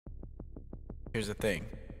Here's the thing.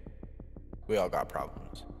 We all got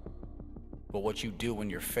problems. But what you do when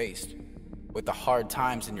you're faced with the hard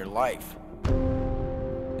times in your life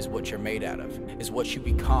is what you're made out of, is what you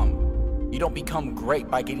become. You don't become great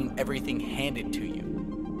by getting everything handed to you.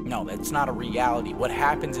 No, that's not a reality. What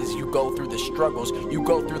happens is you go through the struggles, you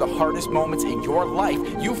go through the hardest moments in your life,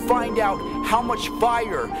 you find out how much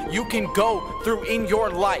fire you can go through in your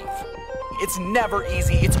life. It's never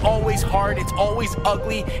easy, it's always hard, it's always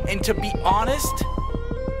ugly, and to be honest,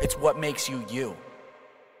 it's what makes you you.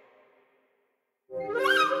 Really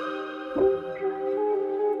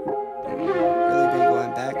been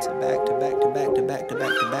going back to back to back to back to back to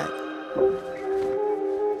back to back.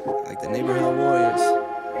 Like the neighborhood warriors.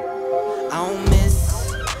 I don't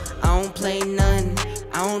miss, I don't play none,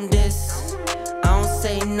 I don't diss, I don't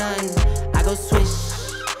say none. I go swish,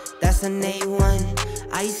 that's an A1.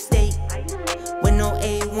 I eat steak with no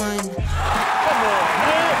A1. Come on,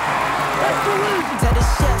 man! Tell the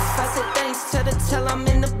chef, I said thanks, tell I'm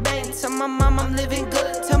in the bank. Tell my mom I'm living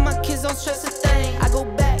good, tell my kids don't stress a thing. I go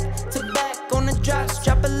back to back on the drops,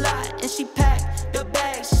 drop a lot, and she pack the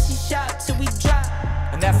bags, she shot till we drop.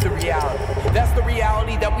 And that's the reality. That's the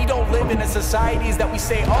reality that we don't live in a societies that we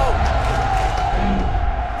say, oh,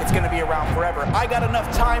 it's gonna be around forever. I got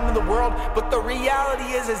enough time in the world, but the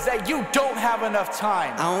reality is that you don't have enough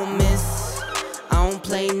time. I don't miss, I don't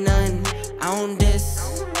play none, I don't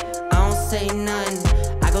diss, I don't say none.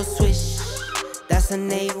 I go swish, that's an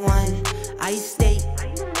A1. I eat steak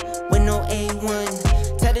with no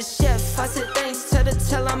A1. Tell the chef, I said thanks,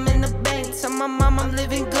 tell I'm in the bank. Tell my mom I'm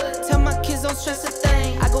living good, tell my kids don't stress a thing.